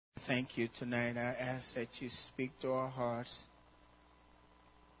thank you tonight. I ask that you speak to our hearts.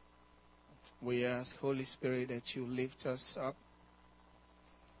 We ask, Holy Spirit, that you lift us up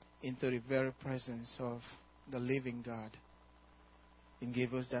into the very presence of the living God and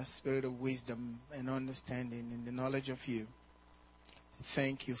give us that spirit of wisdom and understanding in the knowledge of you.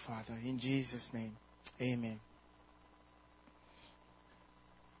 Thank you, Father. In Jesus' name, amen.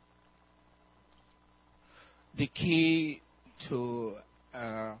 The key to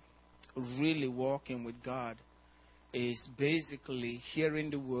really walking with God is basically hearing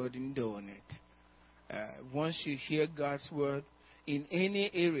the word and doing it. Once you hear God's word in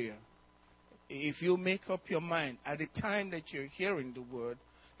any area, if you make up your mind at the time that you're hearing the word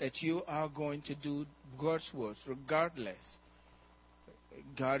that you are going to do God's words, regardless,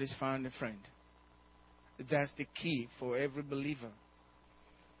 God is found a friend. That's the key for every believer.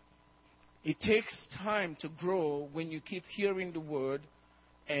 It takes time to grow when you keep hearing the word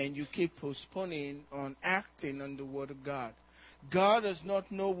and you keep postponing on acting on the word of God. God does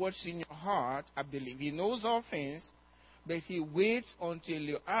not know what's in your heart, I believe. He knows all things, but He waits until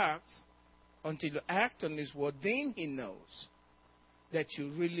you act on His word. Then He knows that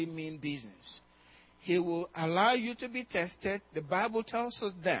you really mean business. He will allow you to be tested. The Bible tells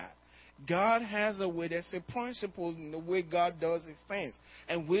us that. God has a way, there's a principle in the way God does His things.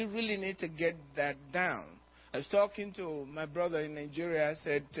 And we really need to get that down. I was talking to my brother in Nigeria. I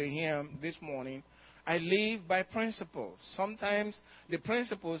said to him this morning, I live by principles. Sometimes the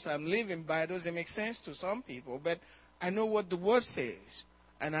principles I'm living by doesn't make sense to some people, but I know what the Word says,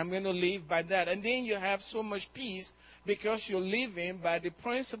 and I'm going to live by that. And then you have so much peace because you're living by the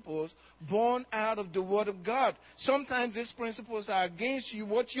principles born out of the Word of God. Sometimes these principles are against you,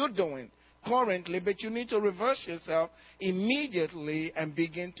 what you're doing currently, but you need to reverse yourself immediately and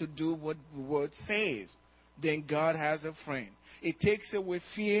begin to do what the Word says. Then God has a friend. It takes away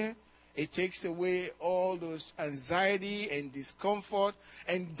fear. It takes away all those anxiety and discomfort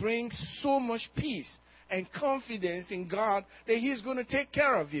and brings so much peace and confidence in God that He's going to take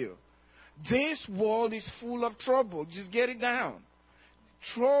care of you. This world is full of trouble. Just get it down.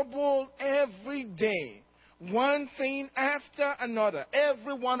 Trouble every day. One thing after another.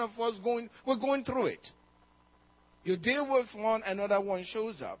 Every one of us we're going through it. You deal with one, another one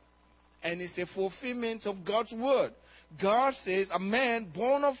shows up. And it's a fulfillment of God's word. God says, a man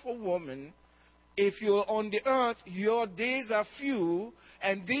born of a woman, if you're on the earth, your days are few,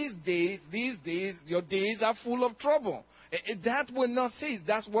 and these days, your days are full of trouble. That will not cease.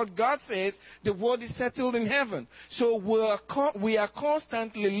 That's what God says. The word is settled in heaven. So we are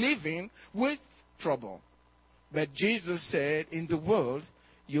constantly living with trouble. But Jesus said, in the world,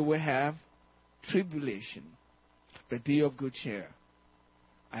 you will have tribulation. But be of good cheer.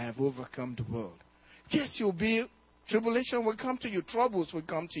 I have overcome the world. Yes, tribulation will come to you. Troubles will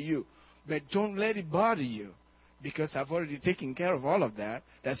come to you. But don't let it bother you. Because I've already taken care of all of that.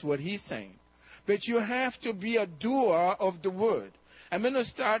 That's what He's saying. But you have to be a doer of the word. I'm going to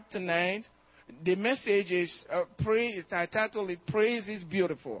start tonight. The message is praise. I titled it, Praise is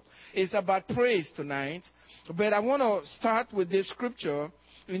Beautiful. It's about praise tonight. But I want to start with this scripture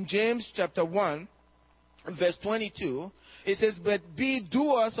in James chapter 1, verse 22. It says, but be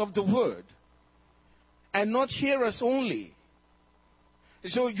doers of the word and not hearers only.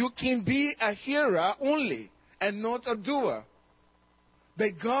 So you can be a hearer only and not a doer.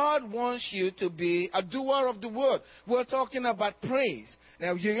 But God wants you to be a doer of the word. We're talking about praise.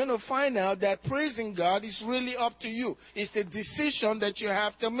 Now, you're going to find out that praising God is really up to you. It's a decision that you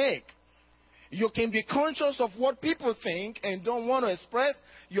have to make. You can be conscious of what people think and don't want to express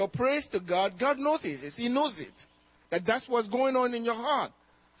your praise to God. God notices. He knows it. That's what's going on in your heart.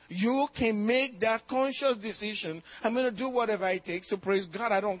 You can make that conscious decision. I'm going to do whatever it takes to praise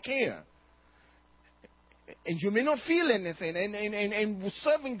God. I don't care. And you may not feel anything. And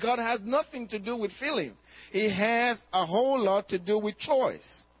serving God has nothing to do with feeling. It has a whole lot to do with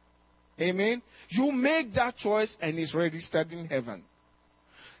choice. Amen. You make that choice and it's registered in heaven.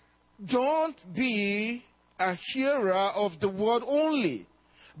 Don't be a hearer of the word only,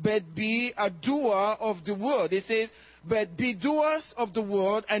 but be a doer of the word. It says, but be doers of the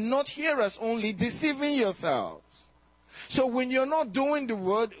word and not hearers only, deceiving yourselves. So when you're not doing the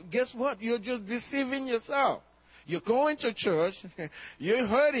word, guess what? You're just deceiving yourself. You're going to church, you're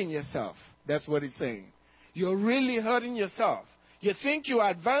hurting yourself. That's what it's saying. You're really hurting yourself. You think you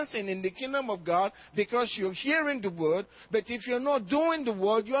are advancing in the kingdom of God because you're hearing the word, but if you're not doing the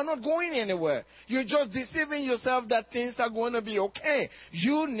word, you are not going anywhere. You're just deceiving yourself that things are going to be okay.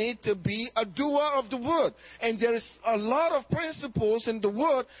 You need to be a doer of the word. And there is a lot of principles in the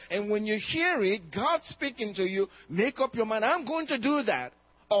word, and when you hear it, God speaking to you, make up your mind, I'm going to do that.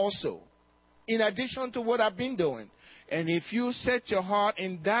 also, in addition to what I've been doing. And if you set your heart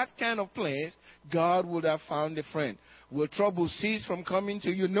in that kind of place, God would have found a friend. Will trouble cease from coming to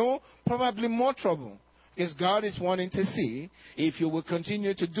you? No, probably more trouble. Because God is wanting to see if you will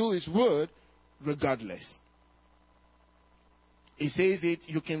continue to do His word regardless. He says it,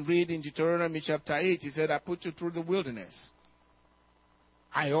 you can read in Deuteronomy chapter 8. He said, I put you through the wilderness.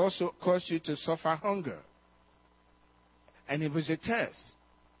 I also caused you to suffer hunger. And it was a test.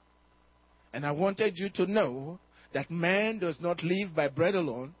 And I wanted you to know that man does not live by bread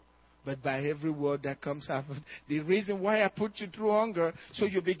alone, but by every word that comes out. The reason why I put you through hunger, so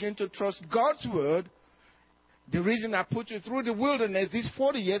you begin to trust God's word. The reason I put you through the wilderness these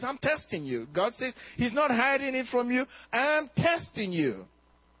 40 years, I'm testing you. God says He's not hiding it from you. I'm testing you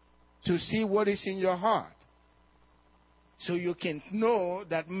to see what is in your heart. So you can know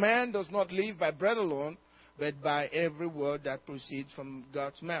that man does not live by bread alone, but by every word that proceeds from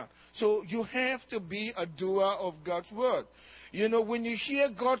God's mouth. So you have to be a doer of God's word. You know, when you hear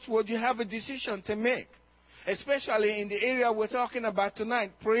God's word, you have a decision to make. Especially in the area we're talking about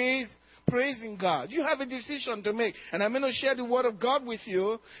tonight, praising God. You have a decision to make. And I'm going to share the word of God with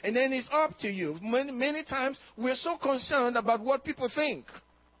you, and then it's up to you. Many times we're so concerned about what people think.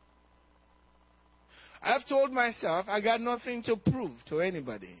 I've told myself I got nothing to prove to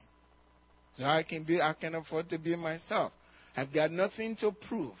anybody. So I can afford to be myself. I've got nothing to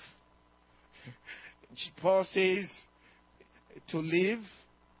prove. Paul says to live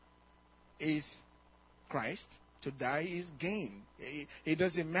is Christ, to die is gain. It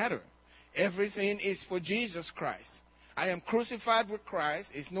doesn't matter. Everything is for Jesus Christ. I am crucified with Christ.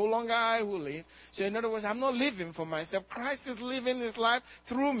 It's no longer I who live. So in other words, I'm not living for myself. Christ is living His life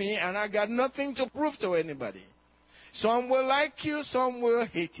through me, and I got nothing to prove to anybody. Some will like you, some will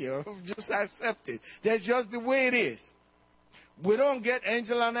hate you. Just accept it. That's just the way it is.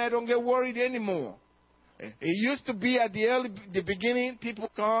 Angela and I don't get worried anymore. It used to be at the beginning, people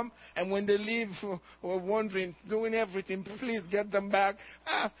come, and when they leave, we're wondering, doing everything, please get them back.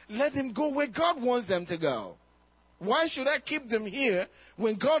 Let them go where God wants them to go. Why should I keep them here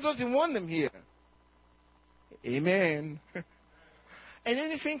when God doesn't want them here? Amen. And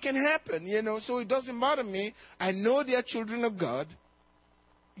anything can happen, so it doesn't bother me. I know they are children of God.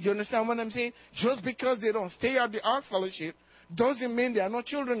 You understand what I'm saying? Just because they don't stay at the Ark Fellowship doesn't mean they are not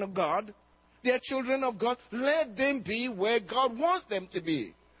children of God. They are children of God. Let them be where God wants them to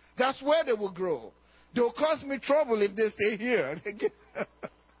be. That's where they will grow. They'll cause me trouble if they stay here.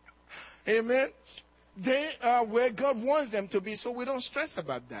 Amen? They are where God wants them to be, so we don't stress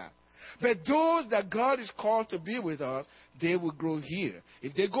about that. But those that God is called to be with us, they will grow here.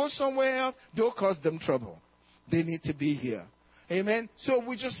 If they go somewhere else, don't cause them trouble. They need to be here. Amen? So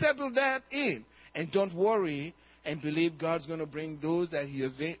we just settle that in. And don't worry and believe God's going to bring those that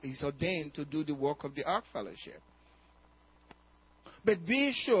He's ordained to do the work of the Ark Fellowship. But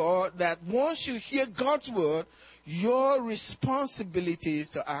be sure that once you hear God's word, your responsibility is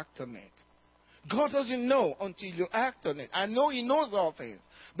to act on it. God doesn't know until you act on it. I know He knows all things.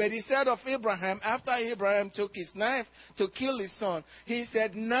 But He said of Abraham, after Abraham took his knife to kill his son, He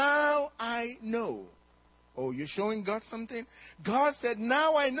said, now I know. Oh, you're showing God something? God said,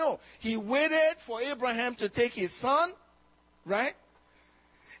 now I know. He waited for Abraham to take his son, right?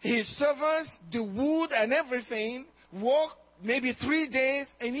 His servants, the wood and everything, walked maybe 3 days,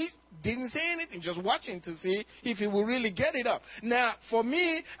 and he didn't say anything, just watching to see if he will really get it up. Now, for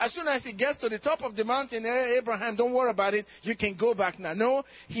me, as soon as he gets to the top of the mountain, Abraham, don't worry about it, you can go back now. No,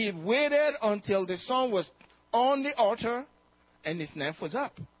 he waited until the sun was on the altar, and his knife was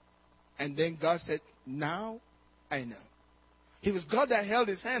up. And then God said, now I know. It was God that held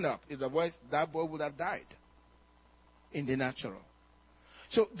his hand up. Otherwise, that boy would have died in the natural.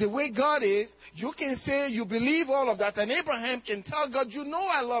 So the way God is, you can say you believe all of that, and Abraham can tell God, you know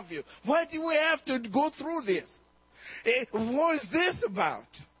I love you. Why do we have to go through this? What is this about?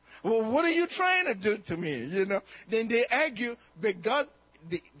 Well, what are you trying to do to me? Then they argue, but God,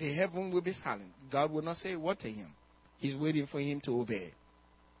 the heaven will be silent. God will not say what to him. He's waiting for him to obey.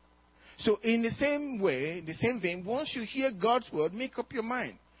 So in the same way, the same vein, once you hear God's word, make up your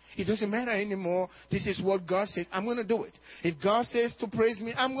mind. It doesn't matter anymore. This is what God says. I'm going to do it. If God says to praise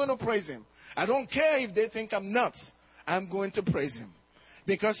me, I'm going to praise Him. I don't care if they think I'm nuts. I'm going to praise Him.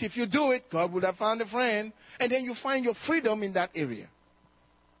 Because if you do it, God would have found a friend. And then you find your freedom in that area.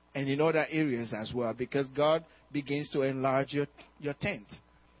 And in other areas as well. Because God begins to enlarge your tent.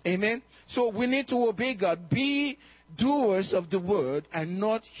 Amen? So we need to obey God. Be doers of the word and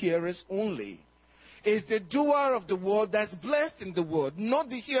not hearers only. It's the doer of the word that's blessed in the word, not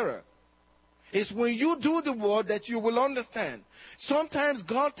the hearer. It's when you do the word that you will understand. Sometimes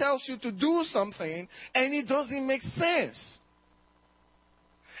God tells you to do something and it doesn't make sense.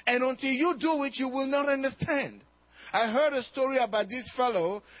 And until you do it, you will not understand. I heard a story about this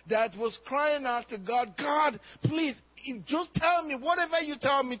fellow that was crying out to God, God, please, just tell me, whatever you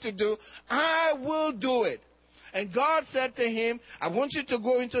tell me to do, I will do it. And God said to him, I want you to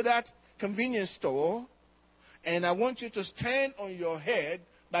go into that convenience store, and I want you to stand on your head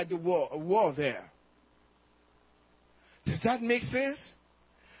by the wall there. Does that make sense?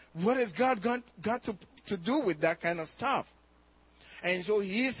 What has God got to do with that kind of stuff? And so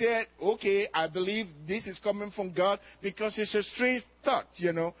he said, okay, I believe this is coming from God because it's a strange thought,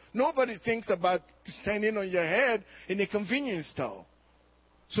 you know. Nobody thinks about standing on your head in a convenience store.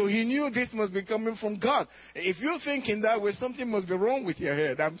 So he knew this must be coming from God. If you're thinking that way, something must be wrong with your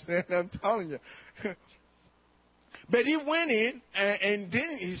head. I'm telling you. But he went in, and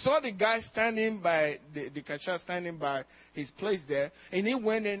then he saw the guy standing by, the cashier standing by his place there, and he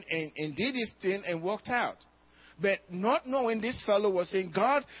went in and did his thing and walked out. But not knowing this fellow was saying,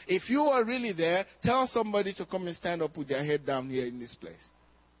 God, if you are really there, tell somebody to come and stand up with their head down here in this place.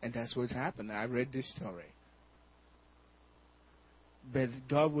 And that's what happened. I read this story. But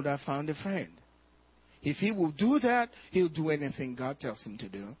God would have found a friend. If he will do that, he'll do anything God tells him to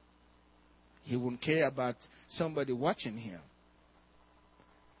do. He won't care about somebody watching him.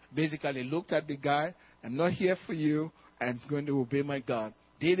 Basically looked at the guy, I'm not here for you, I'm going to obey my God.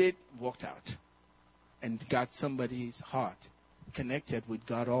 Did it, walked out. And got somebody's heart connected with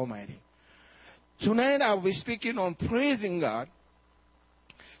God Almighty. Tonight I'll be speaking on praising God.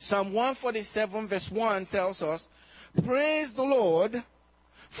 Psalm 147 verse 1 tells us, praise the Lord,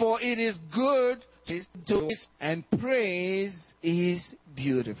 for it is good to do, and praise is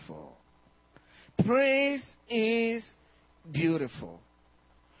beautiful. Praise is beautiful.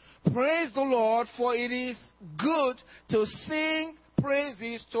 Praise the Lord, for it is good to sing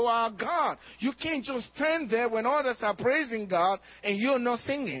praises to our God. You can't just stand there when others are praising God and you're not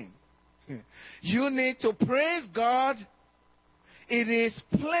singing. You need to praise God. It is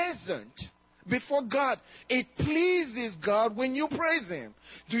pleasant before God. It pleases God when you praise Him.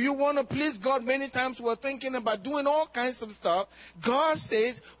 Do you want to please God? Many times we're thinking about doing all kinds of stuff. God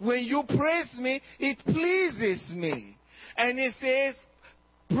says, when you praise me, it pleases me. And He says,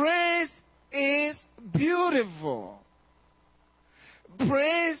 praise is beautiful.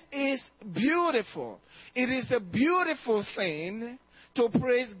 Praise is beautiful. It is a beautiful thing to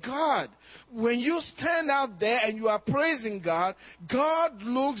praise God. When you stand out there and you are praising God, God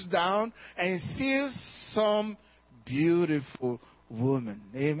looks down and sees some beautiful woman.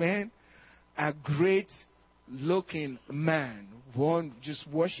 Amen. A great looking man, one just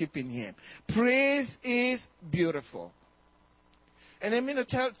worshiping Him. Praise is beautiful. And I'm going to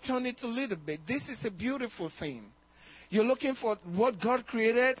turn it a little bit. This is a beautiful thing. You're looking for what God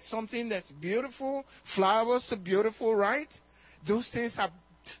created, something that's beautiful. Flowers are beautiful, right? Those things are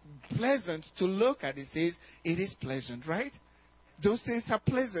pleasant to look at. It says it is pleasant, right? Those things are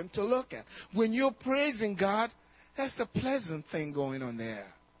pleasant to look at. When you're praising God, that's a pleasant thing going on there.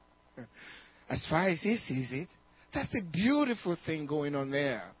 As far as He sees it, that's a beautiful thing going on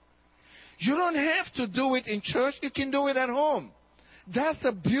there. You don't have to do it in church. You can do it at home. That's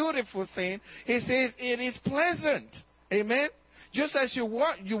a beautiful thing. He says it is pleasant. Amen? Just as you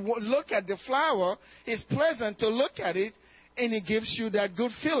look at the flower, it's pleasant to look at it, and it gives you that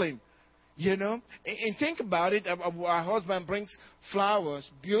good feeling. You know? And think about it. Our husband brings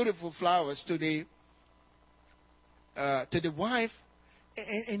flowers, beautiful flowers, to the wife,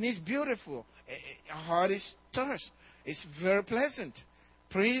 and it's beautiful. Our heart is touched. It's very pleasant.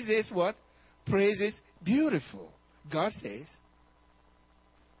 Praise is what? Praise is beautiful. God says.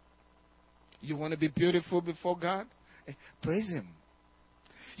 You want to be beautiful before God? Praise Him.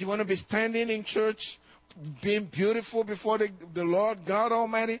 You want to be standing in church, being beautiful before the Lord God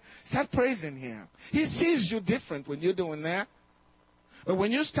Almighty? Start praising Him. He sees you different when you're doing that. But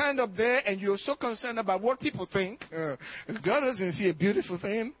when you stand up there and you're so concerned about what people think, God doesn't see a beautiful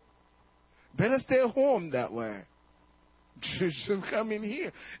thing. Better stay home that way. Just come in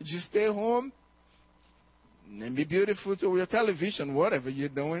here. Just stay home and be beautiful to your television, whatever you're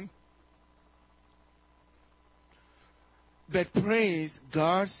doing. But praise,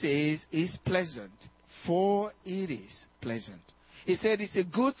 God says, is pleasant, for it is pleasant. He said it's a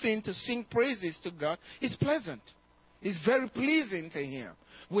good thing to sing praises to God. It's pleasant. It's very pleasing to Him.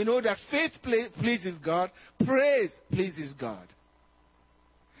 We know that faith pleases God. Praise pleases God.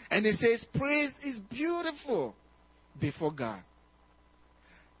 And He says praise is beautiful before God.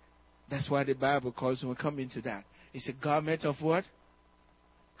 That's why the Bible calls, when we come into that, it's a garment of what?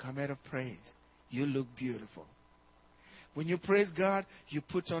 Garment of praise. you look beautiful. When you praise God, you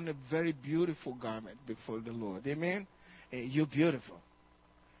put on a very beautiful garment before the Lord. Amen? You're beautiful.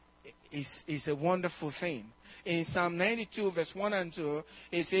 It's a wonderful thing. In Psalm 92, verse 1 and 2,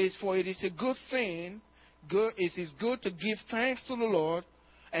 it says, "For it is a good thing, it is good to give thanks to the Lord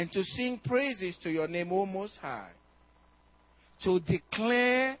and to sing praises to your name, O Most High." To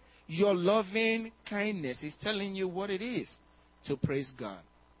declare your loving kindness is telling you what it is to praise God.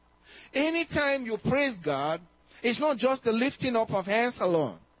 Anytime you praise God, it's not just the lifting up of hands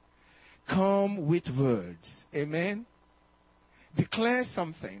alone. Come with words. Amen? Declare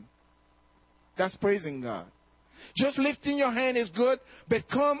something. That's praising God. Just lifting your hand is good, but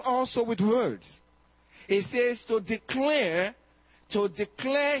come also with words. It says to declare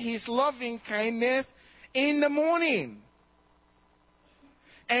His loving kindness in the morning,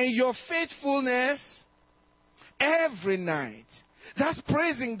 and your faithfulness every night. That's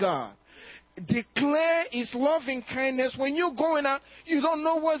praising God. Declare His loving kindness. When you're going out, you don't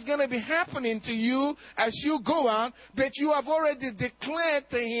know what's going to be happening to you as you go out, but you have already declared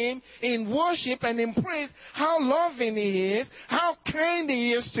to Him in worship and in praise how loving He is, how kind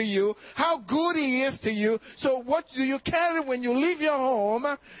He is to you, how good He is to you. So what do you carry when you leave your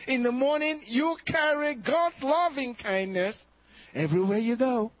home in the morning? You carry God's loving kindness everywhere you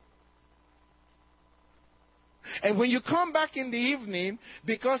go. And when you come back in the evening,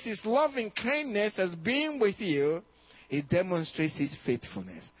 because His loving kindness has been with you, it demonstrates His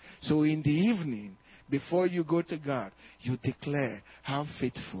faithfulness. So in the evening, before you go to God, you declare how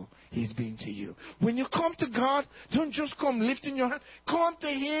faithful He's been to you. When you come to God, don't just come lifting your hand. Come to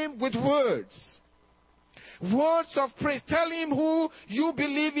Him with words. Words of praise. Tell Him who you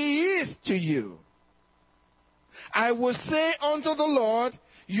believe He is to you. I will say unto the Lord,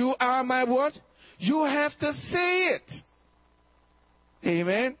 you are my what? You have to say it.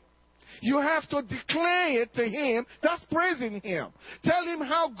 Amen. You have to declare it to Him. That's praising Him. Tell Him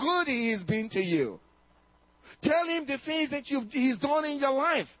how good He has been to you. Tell Him the things that He's done in your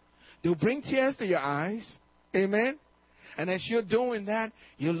life. They'll bring tears to your eyes. Amen. And as you're doing that,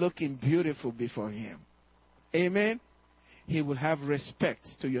 you're looking beautiful before Him. Amen. He will have respect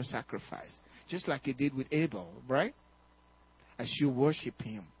to your sacrifice. Just like He did with Abel, right? As you worship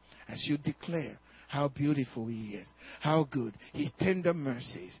Him, as you declare how beautiful He is, how good, His tender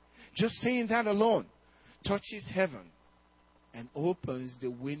mercies. Just saying that alone touches heaven and opens the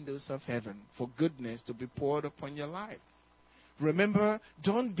windows of heaven for goodness to be poured upon your life. Remember,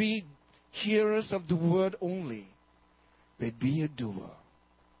 don't be hearers of the word only, but be a doer.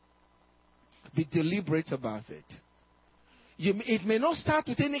 Be deliberate about it. It may not start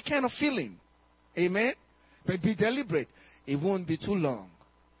with any kind of feeling. Amen? But be deliberate. It won't be too long.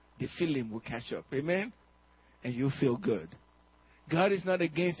 The feeling will catch up. Amen? And you feel good. God is not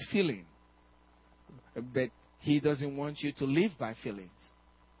against feeling. But He doesn't want you to live by feelings.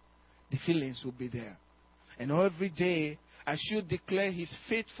 The feelings will be there. And every day, as you declare His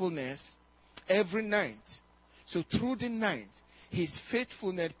faithfulness every night, so through the night, His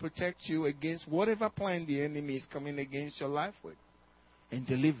faithfulness protects you against whatever plan the enemy is coming against your life with, and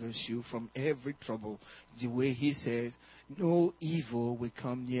delivers you from every trouble. The way He says, no evil will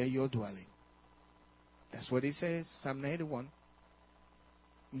come near your dwelling. That's what He says, Psalm 91.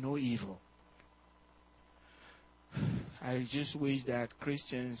 No evil. I just wish that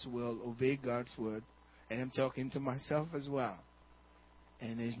Christians will obey God's word, and I'm talking to myself as well,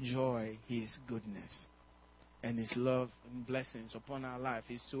 and enjoy His goodness and His love and blessings upon our life.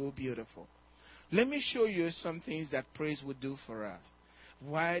 Is so beautiful. Let me show you some things that praise would do for us.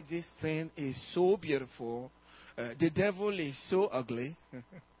 Why this thing is so beautiful. The devil is so ugly,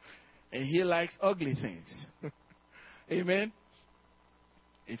 and he likes ugly things. Amen?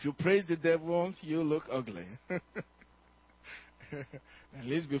 If you praise the devil, you look ugly. At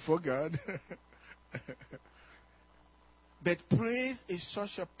least before God. But praise is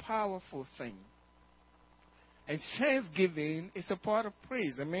such a powerful thing. And thanksgiving is a part of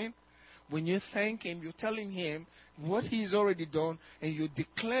praise. Amen? When you thank Him, you're telling Him what He's already done, and you're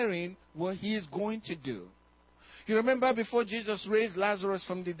declaring what He is going to do. You remember before Jesus raised Lazarus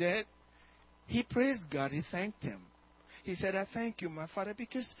from the dead? He praised God. He thanked Him. He said, I thank you, my Father,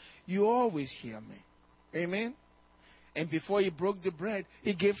 because you always hear me. Amen? And before He broke the bread,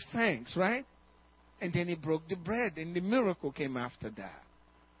 He gave thanks, right? And then He broke the bread, and the miracle came after that.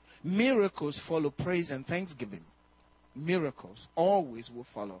 Miracles follow praise and thanksgiving. Miracles always will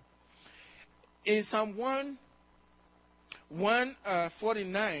follow. In Psalm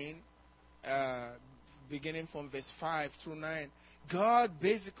 149, beginning from verse 5 through 9, God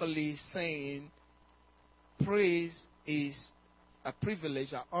basically is saying praise is a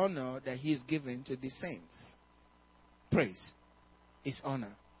privilege, an honor that He is giving to the saints. Praise is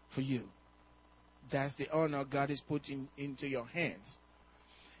honor for you. That's the honor God is putting into your hands.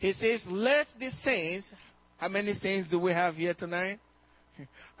 He says, let the saints, how many saints do we have here tonight?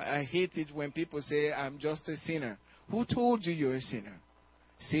 I hate it when people say, I'm just a sinner. Who told you you're a sinner?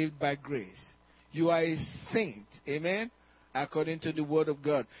 Saved by grace. You are a saint. Amen? According to the word of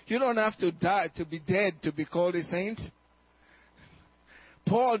God. You don't have to die, to be dead, to be called a saint.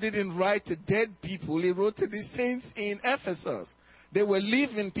 Paul didn't write to dead people. He wrote to the saints in Ephesus. They were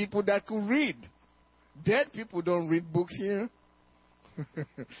living people that could read. Dead people don't read books here.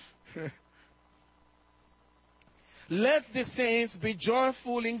 Let the saints be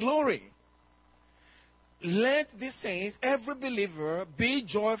joyful in glory. Let the saints, every believer, be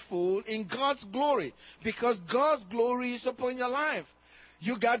joyful in God's glory. Because God's glory is upon your life.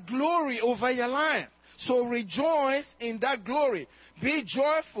 You got glory over your life. So rejoice in that glory. Be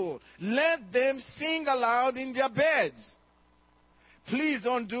joyful. Let them sing aloud in their beds. Please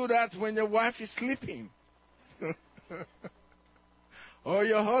don't do that when your wife is sleeping. Or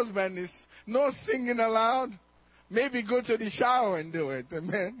your husband is not singing aloud. Maybe go to the shower and do it.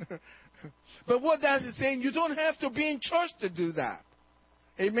 Amen. But what that is saying, you don't have to be in church to do that.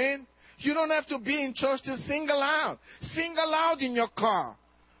 Amen. You don't have to be in church to sing aloud. Sing aloud in your car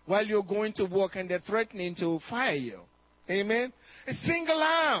while you're going to work and they're threatening to fire you. Amen. Sing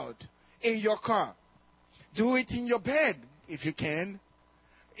aloud in your car. Do it in your bed if you can.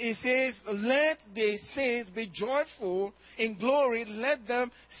 It says, let the saints be joyful in glory. Let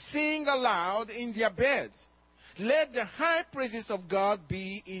them sing aloud in their beds. Let the high praises of God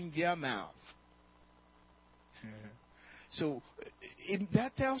be in their mouth. So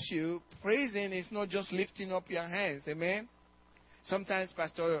that tells you praising is not just lifting up your hands. Amen. Sometimes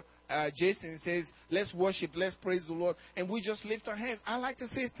Pastor Jason says, let's worship, let's praise the Lord. And we just lift our hands. I like to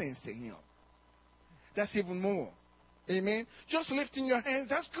say things to Him. That's even more. Amen. Just lifting your hands,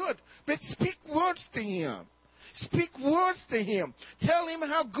 that's good. But speak words to Him. Speak words to Him. Tell Him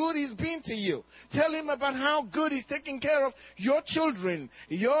how good He's been to you. Tell Him about how good He's taking care of your children,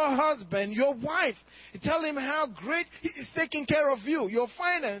 your husband, your wife. Tell Him how great He's taking care of you, your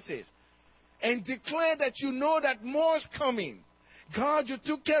finances. And declare that you know that more is coming. God, you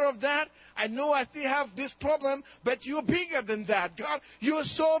took care of that. I know I still have this problem, but you're bigger than that. God, you're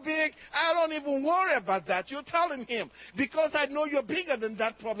so big, I don't even worry about that. You're telling Him, because I know you're bigger than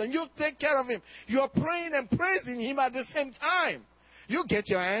that problem. You take care of Him. You're praying and praising Him at the same time. You get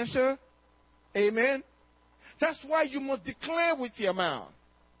your answer. Amen. That's why you must declare with your mouth.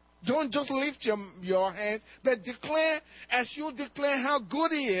 Don't just lift your hands, but declare. As you declare how good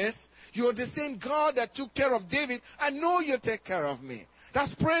He is, you're the same God that took care of David. I know you take care of me.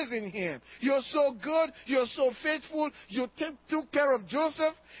 That's praising Him. You're so good. You're so faithful. You took care of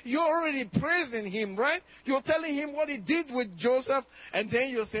Joseph. You're already praising Him, right? You're telling Him what He did with Joseph. And then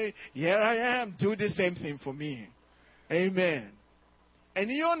you say, here I am. Do the same thing for me. Amen. And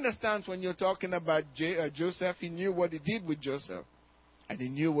He understands when you're talking about Joseph. He knew what He did with Joseph. And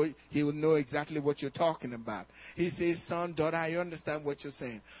He would know exactly what you're talking about. He says, son, daughter, I understand what you're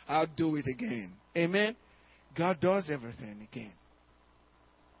saying. I'll do it again. Amen. God does everything again.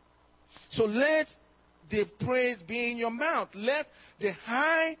 So let the praise be in your mouth. Let the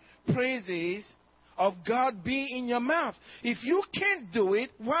high praises of God be in your mouth. If you can't do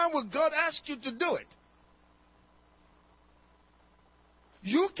it, why would God ask you to do it?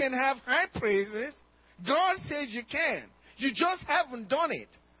 You can have high praises. God says you can. You just haven't done it.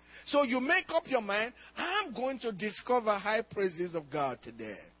 So you make up your mind, I'm going to discover high praises of God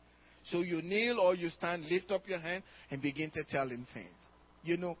today. So you kneel or you stand, lift up your hand, and begin to tell Him things.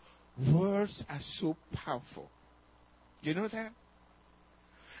 You know, words are so powerful. You know that?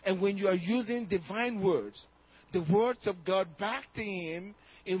 And when you are using divine words, the words of God back to Him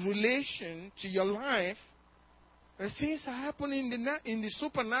in relation to your life, things are happening in the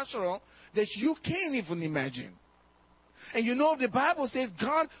supernatural that you can't even imagine. And you know the Bible says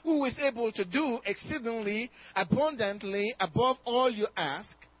God, who is able to do exceedingly abundantly above all you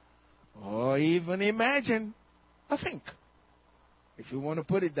ask or even imagine or think. If you want to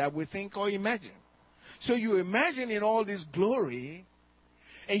put it that way, think or imagine. So you imagine in all this glory,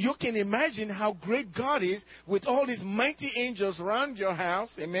 and you can imagine how great God is with all these mighty angels around your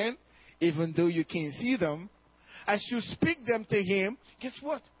house, amen, even though you can't see them. As you speak them to Him, guess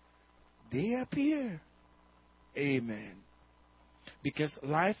what? They appear. Amen. Because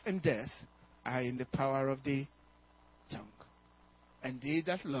life and death are in the power of the tongue. And they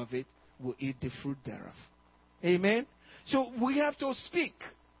that love it will eat the fruit thereof. Amen. So we have to speak.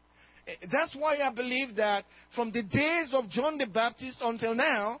 That's why I believe that from the days of John the Baptist until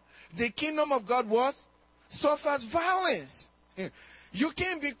now, the kingdom of God suffers violence. You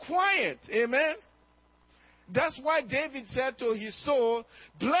can't be quiet. Amen. That's why David said to his soul,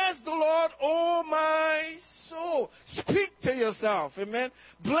 bless the Lord, O my soul. Speak to yourself. Amen.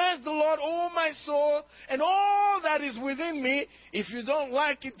 Bless the Lord, O my soul, and all that is within me. If you don't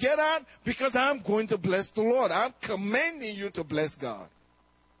like it, get out, because I'm going to bless the Lord. I'm commanding you to bless God.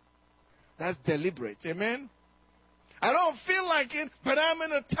 That's deliberate. Amen. I don't feel like it, but I'm going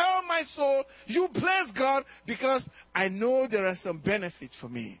to tell my soul, you bless God, because I know there are some benefits for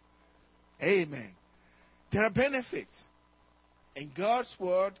me. Amen. There are benefits. And God's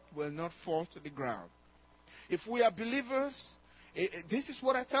word will not fall to the ground. If we are believers, this is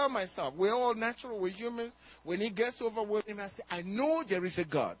what I tell myself. We're all natural, we're humans. When it gets overwhelming, I say, I know there is a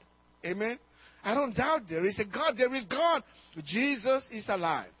God. Amen. I don't doubt there is a God. There is God. Jesus is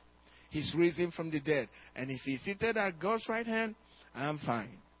alive. He's risen from the dead. And if he's seated at God's right hand, I'm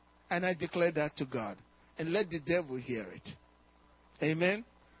fine. And I declare that to God. And let the devil hear it. Amen.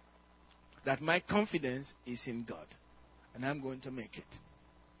 That my confidence is in God. And I'm going to make it.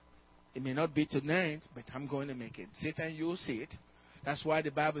 It may not be tonight, but I'm going to make it. Satan, you'll see it. That's why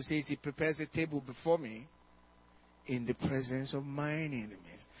the Bible says he prepares a table before me in the presence of mine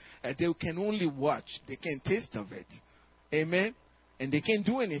enemies. And they can only watch. They can taste of it. Amen. And they can't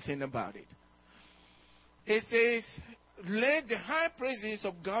do anything about it. It says, let the high praises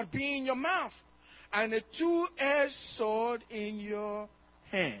of God be in your mouth and a two-edged sword in your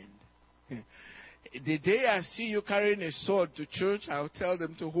hand. The day I see you carrying a sword to church, I'll tell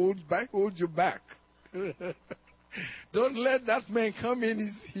them to hold you back. Don't let that man come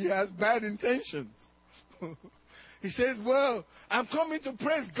in. He has bad intentions. He says, well, I'm coming to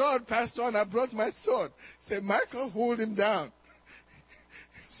praise God, Pastor, and I brought my sword. Say, Michael, hold him down.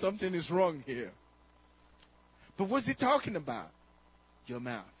 Something is wrong here. But what's he talking about? Your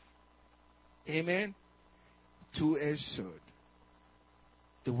mouth. Amen? Two-edged sword.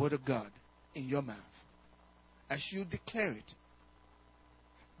 The word of God in your mouth. As you declare it.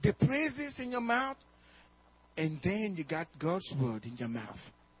 The praises in your mouth. And then you got God's word in your mouth.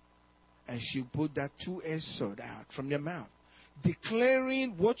 As you put that two-edged sword out from your mouth.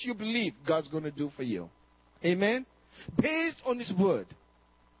 Declaring what you believe God's going to do for you. Amen? Based on his word.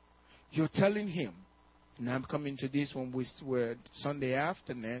 You're telling him. And I'm coming to this one with Sunday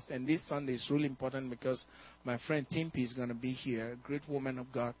afternoon. And this Sunday is really important because my friend Timpy is going to be here. A great woman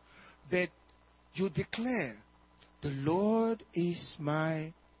of God. But you declare, the Lord is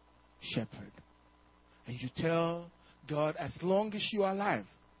my shepherd. And you tell God, as long as you are alive,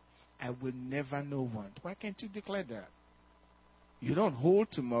 I will never know want. Why can't you declare that? You don't hold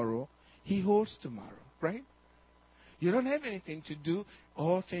tomorrow. He holds tomorrow, right? You don't have anything to do.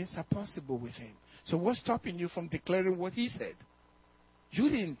 All things are possible with him. So what's stopping you from declaring what he said? You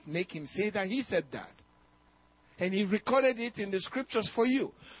didn't make him say that. He said that. And he recorded it in the scriptures for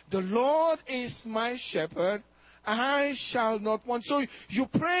you. The Lord is my shepherd. I shall not want. So you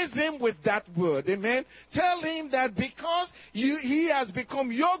praise him with that word. Amen. Tell him that because he has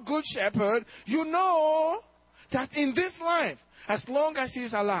become your good shepherd, you know that in this life, as long as he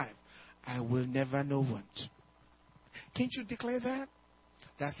is alive, I will never know want. Can't you declare that?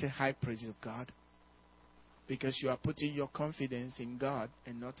 That's a high praise of God. Because you are putting your confidence in God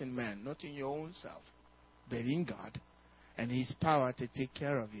and not in man, not in your own self, but in God and his power to take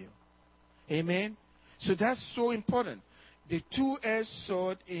care of you. Amen? So that's so important. The two-edged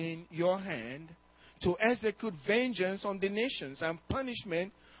sword in your hand to execute vengeance on the nations and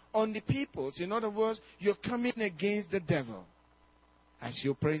punishment on the peoples. In other words, you're coming against the devil as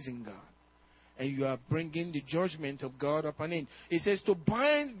you're praising God. And you are bringing the judgment of God upon him. It says to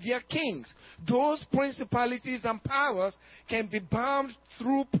bind their kings. Those principalities and powers can be bound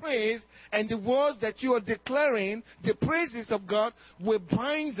through praise. And the words that you are declaring, the praises of God, will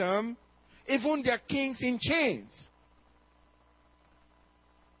bind them, even their kings in chains.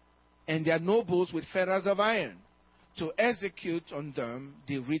 And their nobles with fetters of iron, to execute on them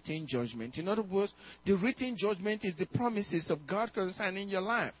the written judgment. In other words, the written judgment is the promises of God concerning your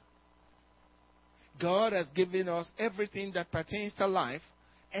life. God has given us everything that pertains to life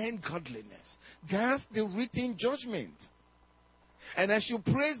and godliness. That's the written judgment. And as you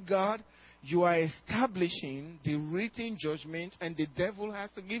praise God, you are establishing the written judgment, and the devil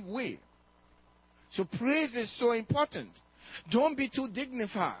has to give way. So praise is so important. Don't be too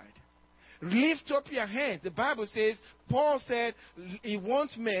dignified. Lift up your hands. The Bible says, Paul said, he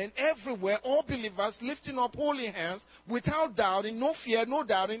wants men everywhere, all believers, lifting up holy hands without doubting, no fear, no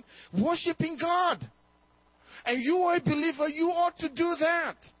doubting, worshiping God. And you are a believer, you ought to do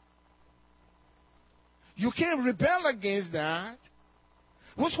that. You can't rebel against that.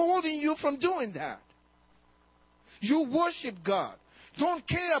 What's holding you from doing that? You worship God. Don't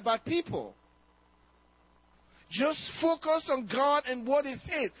care about people. Just focus on God and what He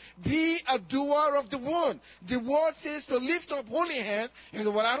says. Be a doer of the word. The word says to lift up holy hands. You say,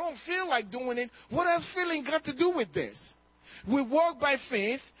 well, I don't feel like doing it. What has feeling got to do with this? We walk by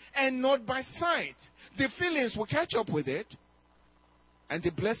faith and not by sight. The feelings will catch up with it, and the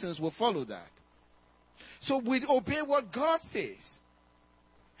blessings will follow that. So we obey what God says.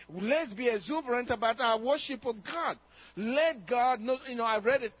 Let's be exuberant about our worship of God. Let God know. You know, I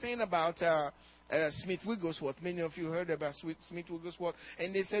read a thing about Smith Wigglesworth. Many of you heard about Smith Wigglesworth.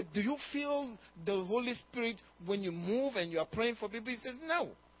 And they said, do you feel the Holy Spirit when you move and you are praying for people? He says, no.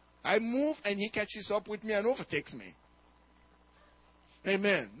 I move and He catches up with me and overtakes me.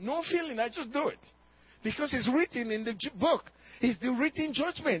 Amen. No feeling. I just do it. Because it's written in the book. It's the written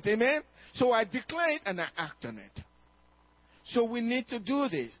judgment. Amen. So I declare it and I act on it. So we need to do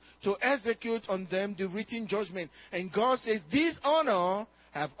this, to execute on them the written judgment. And God says, this honor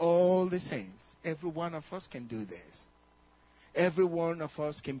have all the saints. Every one of us can do this. Every one of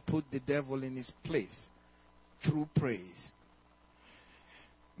us can put the devil in his place through praise.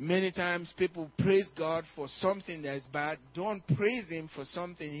 Many times people praise God for something that's bad. Don't praise Him for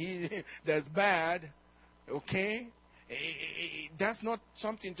something that's bad. Okay? That's not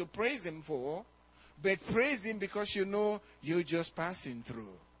something to praise Him for. But praise Him because you know you're just passing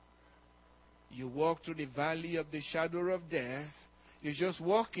through. You walk through the valley of the shadow of death. You're just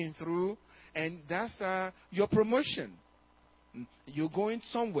walking through, and that's your promotion. You're going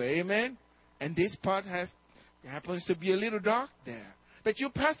somewhere, amen? And this part happens to be a little dark there. But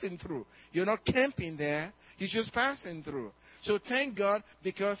you're passing through. You're not camping there. You're just passing through. So thank God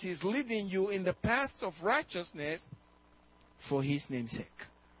because He's leading you in the paths of righteousness for His name's sake.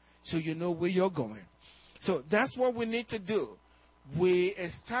 So you know where you're going. So that's what we need to do. We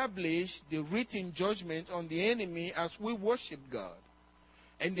establish the written judgment on the enemy as we worship God.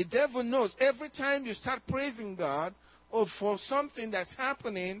 And the devil knows every time you start praising God or for something that's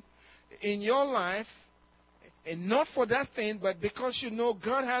happening in your life, and not for that thing, but because you know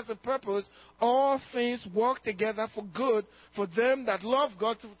God has a purpose, all things work together for good for them that love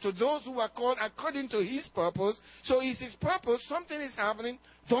God, to those who are called according to His purpose. So it's His purpose, something is happening,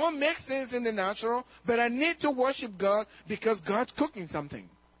 don't make sense in the natural, but I need to worship God because God's cooking something.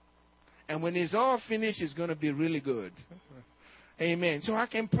 And when it's all finished, it's going to be really good. Amen. So I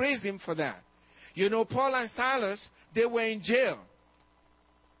can praise Him for that. You know, Paul and Silas, they were in jail.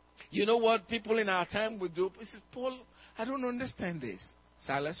 You know what people in our time would do? He says, Paul, I don't understand this.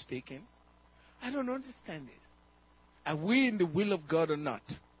 Silas speaking. I don't understand this. Are we in the will of God or not?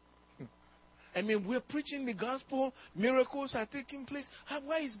 I mean, we're preaching the gospel. Miracles are taking place.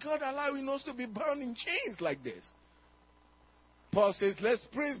 Why is God allowing us to be bound in chains like this? Paul says, let's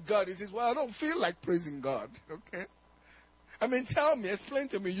praise God. He says, well, I don't feel like praising God. Okay? I mean, tell me, explain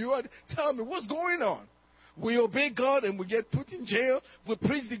to me. Tell me, what's going on? We obey God and we get put in jail. We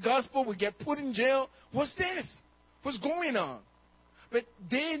preach the gospel, we get put in jail. What's this? What's going on? But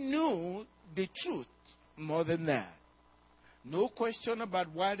they knew the truth more than that. No question about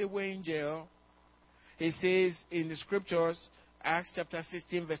why they were in jail. It says in the scriptures, Acts chapter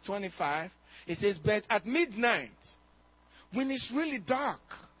 16, verse 25, it says, but at midnight, when it's really dark,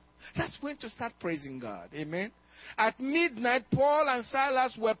 that's when to start praising God. Amen? At midnight, Paul and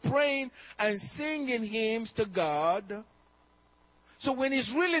Silas were praying and singing hymns to God. So when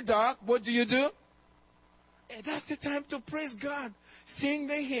it's really dark, what do? That's the time to praise God. Sing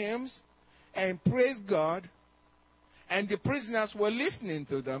the hymns and praise God. And the prisoners were listening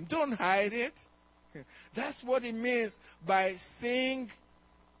to them. Don't hide it. That's what it means by sing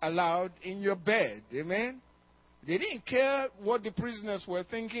aloud in your bed. Amen? They didn't care what the prisoners were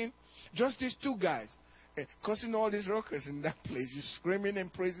thinking. Just these two guys. Causing all these ruckus in that place. You're screaming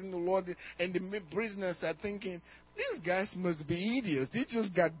and praising the Lord. And the prisoners are thinking, these guys must be idiots. They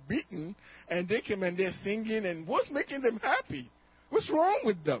just got beaten. And they came and they're singing. And what's making them happy? What's wrong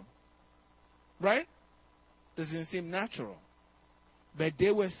with them? Right? Doesn't seem natural. But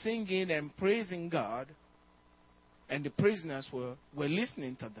they were singing and praising God. And the prisoners were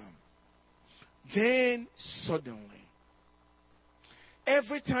listening to them. Then suddenly,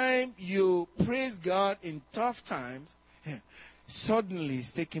 every time you praise God in tough times, suddenly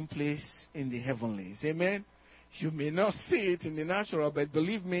it's taking place in the heavenlies. Amen? You may not see it in the natural, but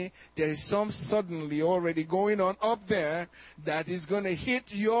believe me, there is some suddenly already going on up there that is going to hit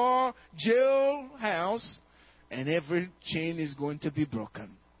your jail house, and every chain is going to be broken.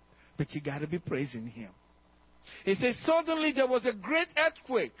 But you got to be praising Him. It says, suddenly there was a great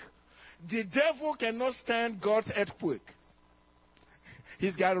earthquake. The devil cannot stand God's earthquake.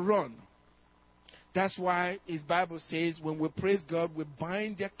 He's got to run. That's why his Bible says when we praise God, we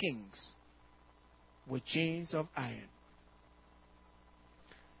bind their kings with chains of iron.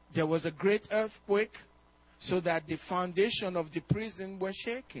 There was a great earthquake so that the foundation of the prison was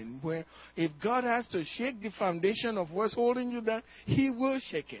shaken. Where if God has to shake the foundation of what's holding you down, He will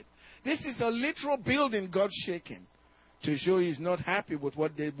shake it. This is a literal building God's shaking to show He's not happy with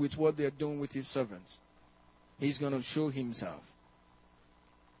what they're doing with His servants. He's going to show Himself.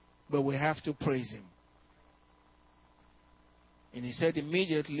 But we have to praise Him. And He said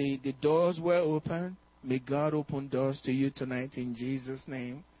immediately the doors were open. May God open doors to you tonight in Jesus'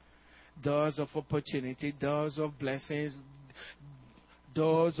 name. Doors of opportunity, doors of blessings,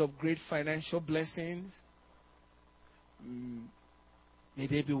 doors of great financial blessings. May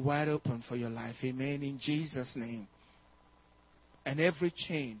they be wide open for your life. Amen. In Jesus' name. And every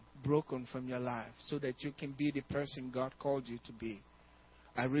chain broken from your life so that you can be the person God called you to be.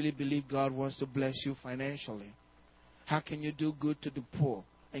 I really believe God wants to bless you financially. How can you do good to the poor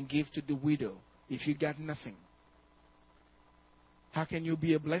and give to the widow if you got nothing? How can you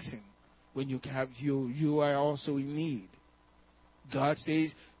be a blessing when you are also in need? God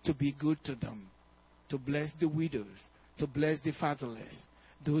says to be good to them, to bless the widows, to bless the fatherless,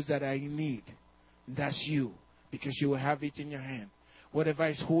 those that are in need. That's you, because you will have it in your hand. Whatever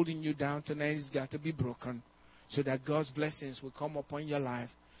is holding you down tonight has got to be broken so that God's blessings will come upon your life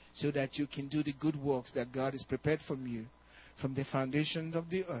so that you can do the good works that God has prepared from you from the foundations of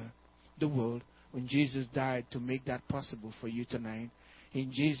the earth, the world, when Jesus died to make that possible for you tonight. In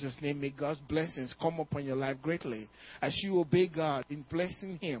Jesus' name, may God's blessings come upon your life greatly as you obey God in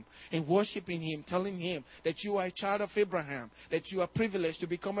blessing Him, in worshiping Him, telling Him that you are a child of Abraham, that you are privileged to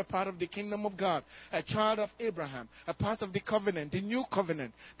become a part of the kingdom of God, a child of Abraham, a part of the covenant, the new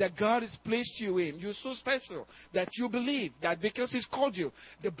covenant that God has placed you in. You're so special that you believe that because He's called you,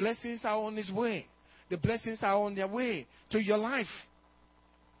 the blessings are on His way. The blessings are on their way to your life.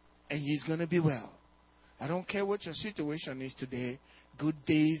 And He's going to be well. I don't care what your situation is today. Good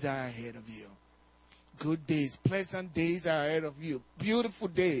days are ahead of you. Good days, pleasant days are ahead of you. Beautiful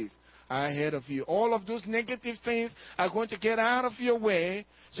days are ahead of you. All of those negative things are going to get out of your way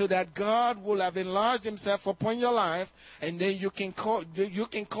so that God will have enlarged Himself upon your life, and then you can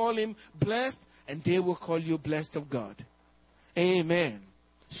call Him blessed, and they will call you blessed of God. Amen.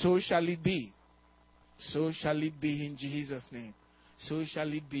 So shall it be. So shall it be in Jesus' name. So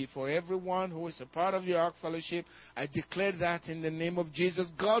shall it be. For everyone who is a part of your Ark Fellowship, I declare that in the name of Jesus,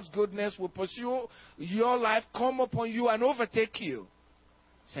 God's goodness will pursue your life, come upon you and overtake you.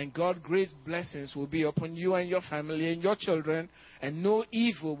 Saying God's great blessings will be upon you and your family and your children, and no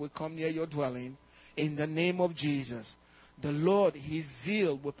evil will come near your dwelling. In the name of Jesus, the Lord, His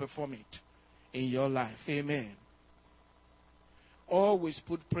zeal will perform it in your life. Amen. Always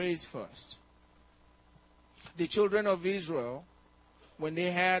put praise first. The children of Israel, when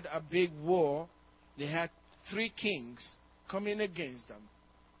they had a big war, they had 3 kings coming against them.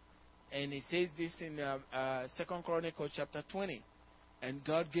 And it says this in 2 Chronicles chapter 20. And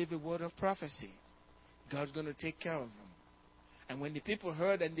God gave a word of prophecy. God's going to take care of them. And when the people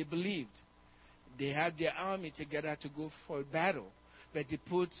heard and they believed, they had their army together to go for a battle. But they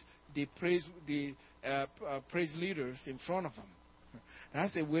put the praise leaders in front of them.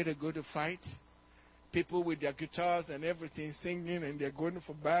 That's a way to go to fight. People with their guitars and everything singing, and they're going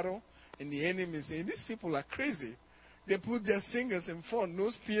for battle, and the enemy is saying, these people are crazy. They put their singers in front, no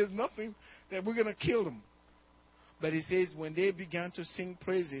spears, nothing, that we're going to kill them. But it says when they began to sing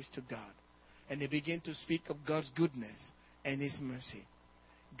praises to God, and they began to speak of God's goodness and His mercy,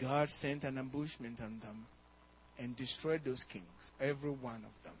 God sent an ambushment on them and destroyed those kings, every one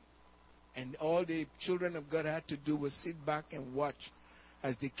of them. And all the children of God had to do was sit back and watch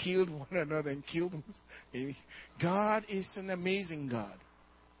as they killed one another and killed them. God is an amazing God.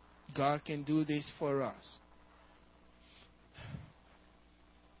 God can do this for us.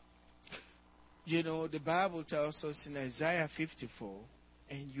 You know, the Bible tells us in Isaiah 54,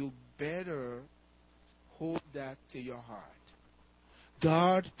 and you better hold that to your heart.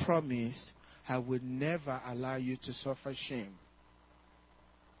 God promised, I would never allow you to suffer shame.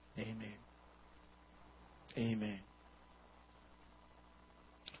 Amen. Amen.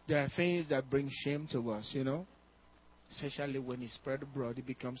 There are things that bring shame to us, you know. Especially when it's spread abroad, it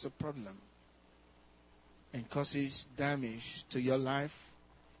becomes a problem. And causes damage to your life,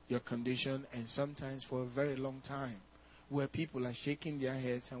 your condition, and sometimes for a very long time. Where people are shaking their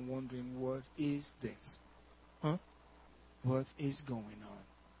heads and wondering, what is this? Huh? What is going on?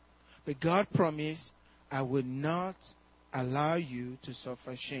 But God promised, I will not allow you to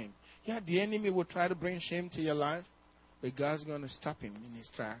suffer shame. Yeah, the enemy will try to bring shame to your life, but God's going to stop him in his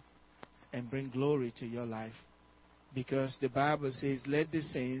tracks and bring glory to your life. Because the Bible says, let the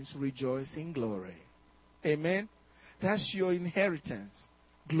saints rejoice in glory. Amen? That's your inheritance.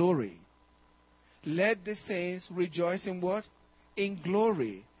 Glory. Let the saints rejoice in what? In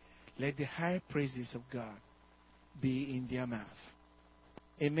glory. Let the high praises of God be in their mouth.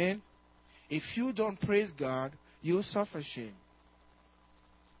 Amen? If you don't praise God, you'll suffer shame.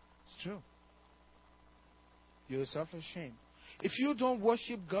 It's true. You'll suffer shame. If you don't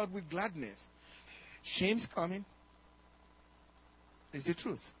worship God with gladness, shame's coming. It's the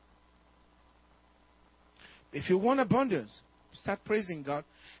truth. If you want abundance, start praising God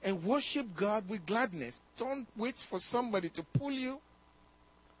and worship God with gladness. Don't wait for somebody to pull you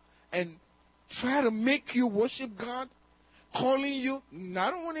and try to make you worship God, calling you. I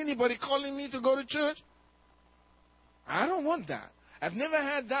don't want anybody calling me to go to church. I don't want that. I've never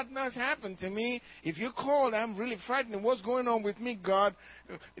had that much happen to me. If you call, I'm really frightened. What's going on with me, God?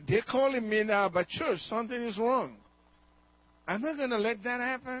 They're calling me now about church. Something is wrong. I'm not going to let that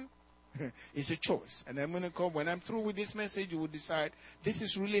happen. It's a choice. And I'm going to call. When I'm through with this message, you will decide this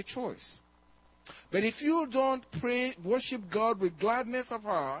is really a choice. But if you don't pray, worship God with gladness of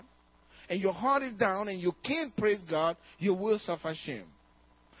heart, and your heart is down and you can't praise God, you will suffer shame.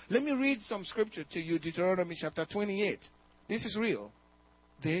 Let me read some scripture to you, Deuteronomy chapter 28. This is real.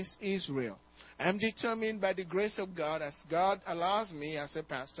 This is real. I'm determined by the grace of God, as God allows me as a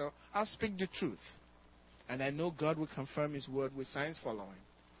pastor, I'll speak the truth. And I know God will confirm His word with signs following.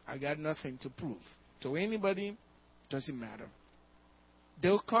 I got nothing to prove. To anybody, doesn't matter.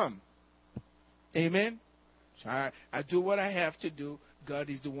 They'll come. Amen? So I do what I have to do. God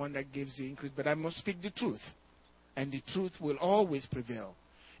is the one that gives the increase. But I must speak the truth. And the truth will always prevail.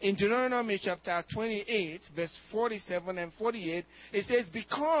 In Deuteronomy chapter 28, verse 47 and 48, it says,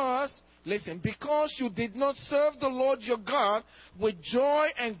 because you did not serve the Lord your God with joy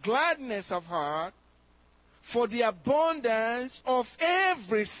and gladness of heart, for the abundance of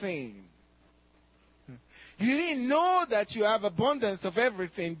everything. You didn't know that you have abundance of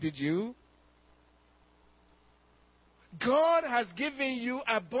everything, did you? God has given you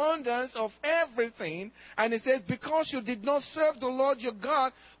abundance of everything. And it says, because you did not serve the Lord your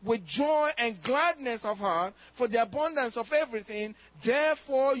God with joy and gladness of heart for the abundance of everything,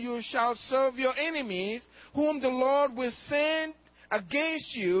 therefore you shall serve your enemies, whom the Lord will send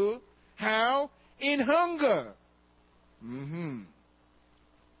against you. How? In hunger.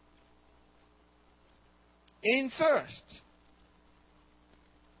 In thirst.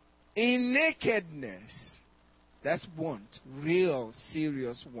 In nakedness. That's want. Real,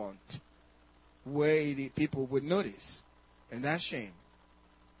 serious want. Where people would notice. And that's shame.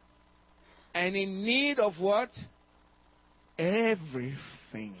 And in need of what?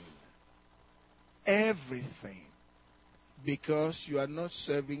 Everything. Everything. Because you are not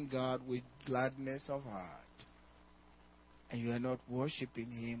serving God with gladness of heart. And you are not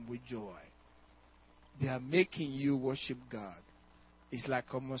worshiping Him with joy. They are making you worship God. It's like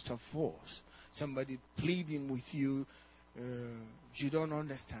almost a force. Somebody pleading with you. You don't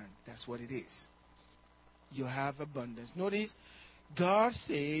understand. That's what it is. You have abundance. Notice, God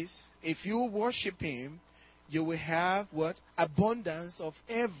says, if you worship Him, you will have what? Abundance of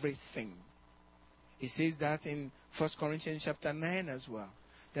everything. He says that in 1 Corinthians chapter 9 as well.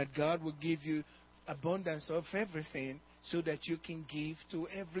 That God will give you abundance of everything so that you can give to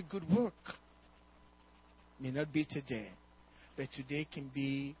every good work. May not be today, but today can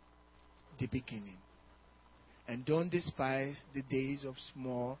be the beginning. And don't despise the days of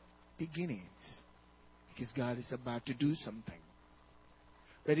small beginnings, because God is about to do something.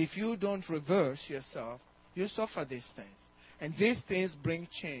 But if you don't reverse yourself, you suffer these things. And these things bring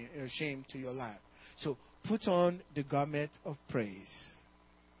shame to your life. So put on the garment of praise.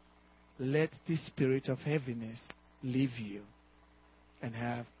 Let the spirit of heaviness leave you and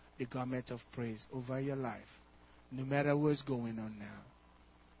have the garment of praise over your life. No matter what's going on now.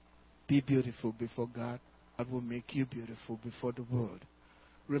 Be beautiful before God. God will make you beautiful before the world.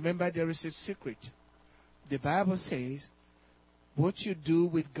 Remember, there is a secret. The Bible says, what you do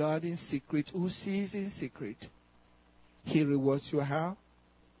with God in secret, who sees in secret, He rewards you how?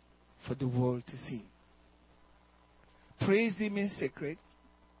 For the world to see. Praise Him in secret,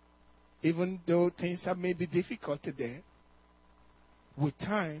 even though things are maybe difficult today. With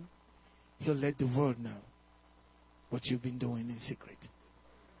time, He'll let the world know what you've been doing in secret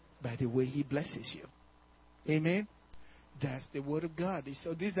by the way He blesses you. Amen? That's the Word of God.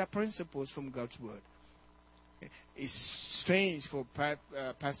 So these are principles from God's Word. It's strange for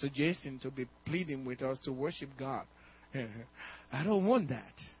Pastor Jason to be pleading with us to worship God. I don't want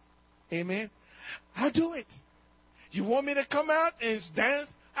that. Amen. I'll do it. You want me to come out and dance?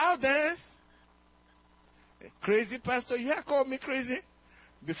 I'll dance. Crazy pastor, yeah, call me crazy.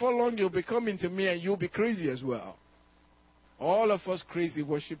 Before long, you'll be coming to me and you'll be crazy as well. All of us crazy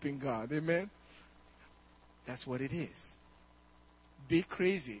worshiping God. Amen. That's what it is. Be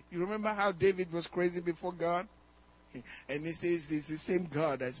crazy. You remember how David was crazy before God? And he says, it's the same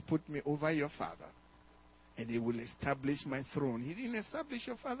God that's put me over your father. And he will establish my throne. He didn't establish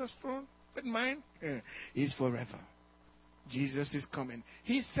your father's throne, but mine is forever. Jesus is coming.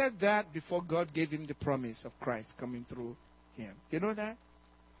 He said that before God gave him the promise of Christ coming through him. You know that?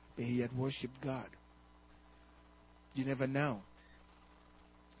 But he had worshipped God. You never know.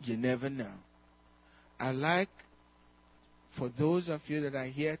 You never know. I like for those of you that are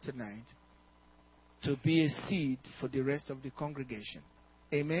here tonight to be a seed for the rest of the congregation.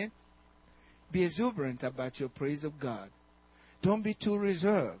 Amen? Be exuberant about your praise of God. Don't be too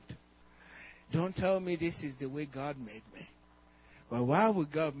reserved. Don't tell me this is the way God made me. Well, why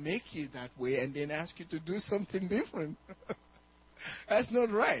would God make you that way and then ask you to do something different? That's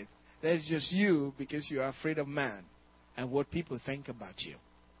not right. That's just you because you are afraid of man and what people think about you.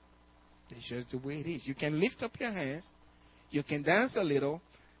 That's just the way it is. You can lift up your hands. You can dance a little.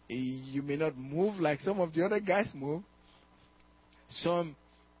 You may not move like some of the other guys move. Some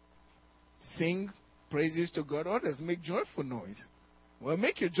sing praises to God. Others make joyful noise. Well,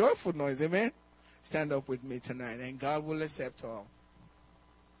 make your joyful noise. Amen? Stand up with me tonight and God will accept all.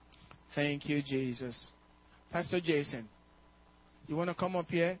 Thank you, Jesus. Pastor Jason, you want to come up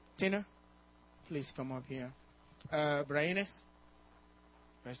here? Tina, please come up here. Brianes,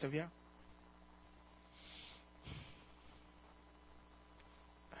 rest of you.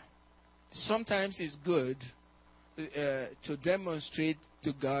 Sometimes it's good to demonstrate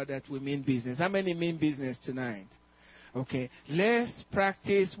to God that we mean business. How many mean business tonight? Okay, let's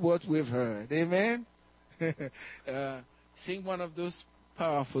practice what we've heard. Amen? Sing one of those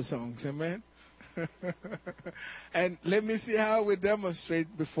powerful songs. Amen? And let me see how we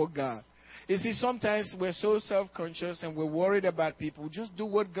demonstrate before God. You see, sometimes we're so self-conscious and we're worried about people. Just do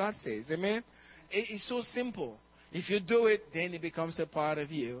what God says. Amen? It's so simple. If you do it, then it becomes a part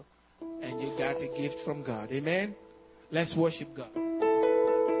of you. And you got a gift from God. Amen? Let's worship God.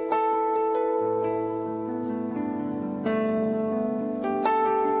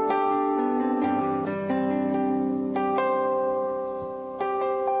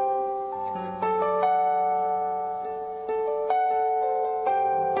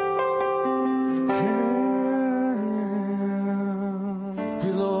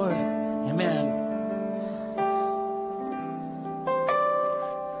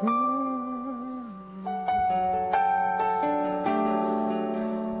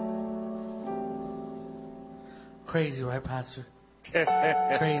 Crazy, right, Pastor?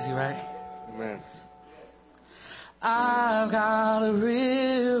 Crazy, right? Amen. I've got a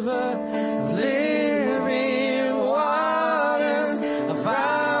river of living waters, a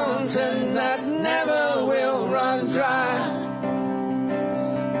fountain that never will run dry.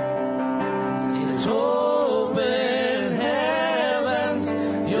 It's open heavens,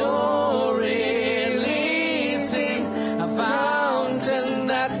 you're releasing a fountain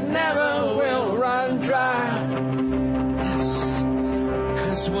that never will run dry.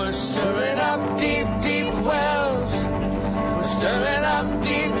 We're stirring up deep, deep wells. We're stirring up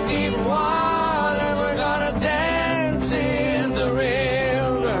deep, deep water. We're gonna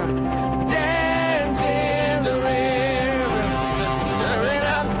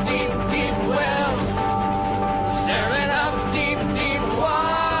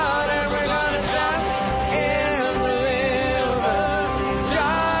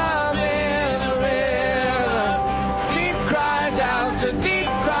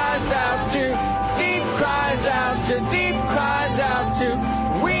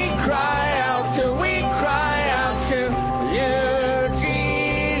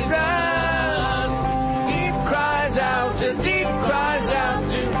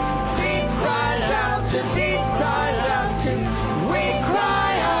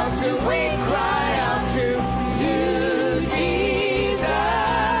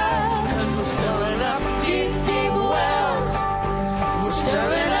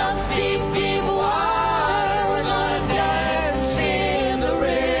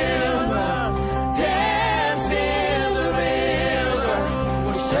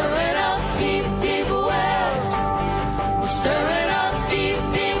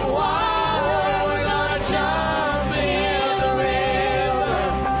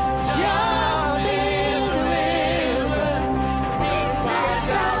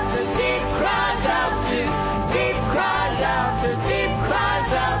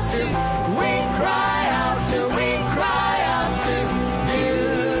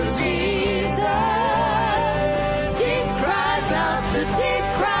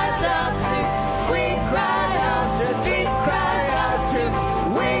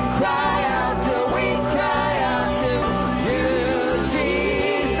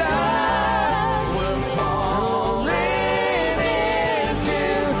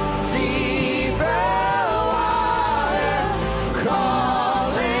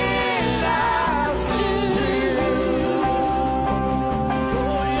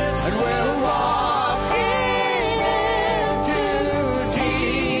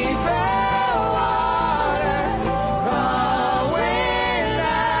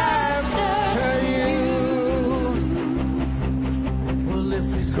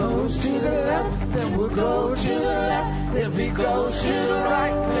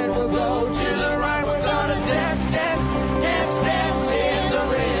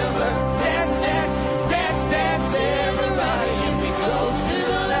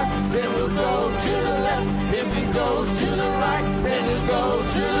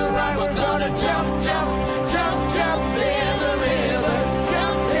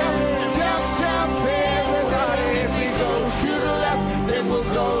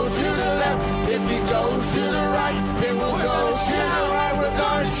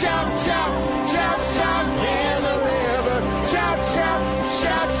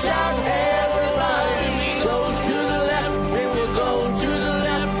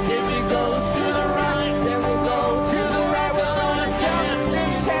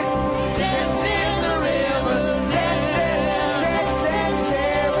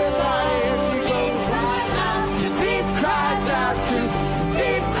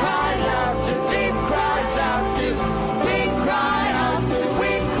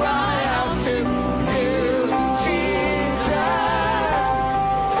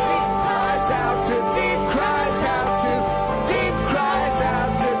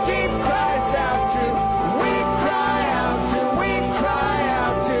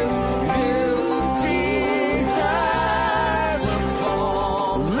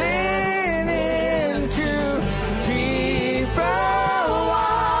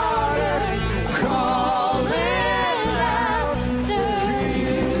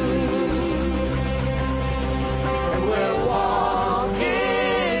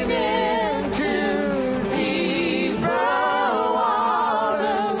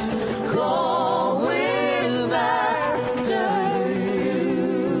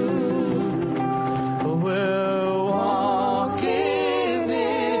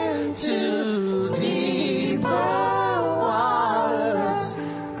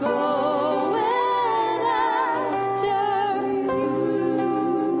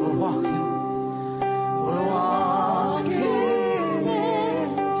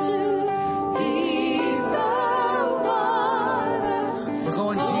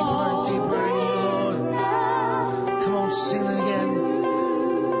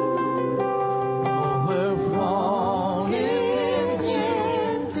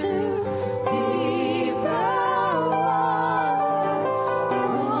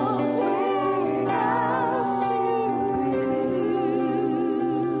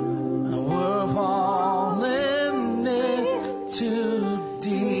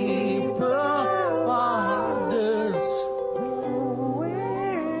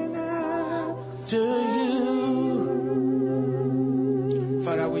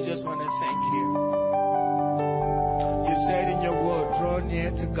Father, we just want to thank you. You said in your word, draw near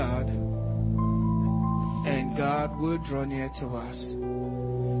to God, and God will draw near to us.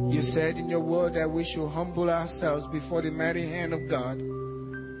 You said in your word that we should humble ourselves before the mighty hand of God,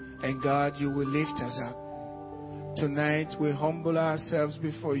 and God, you will lift us up. Tonight, we humble ourselves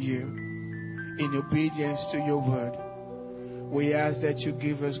before you in obedience to your word. We ask that you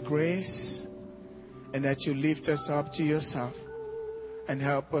give us grace and that you lift us up to yourself and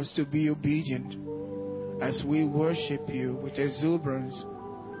help us to be obedient as we worship you with exuberance,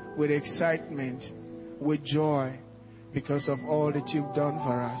 with excitement, with joy because of all that you've done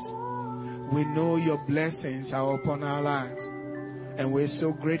for us. We know your blessings are upon our lives, and we're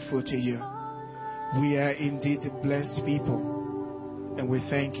so grateful to you. We are indeed blessed people, and we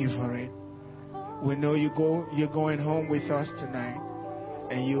thank you for it. We know you're going home with us tonight,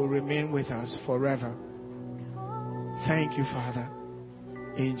 and you'll remain with us forever. Thank you, Father.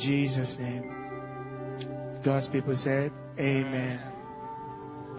 In Jesus' name. God's people said, amen.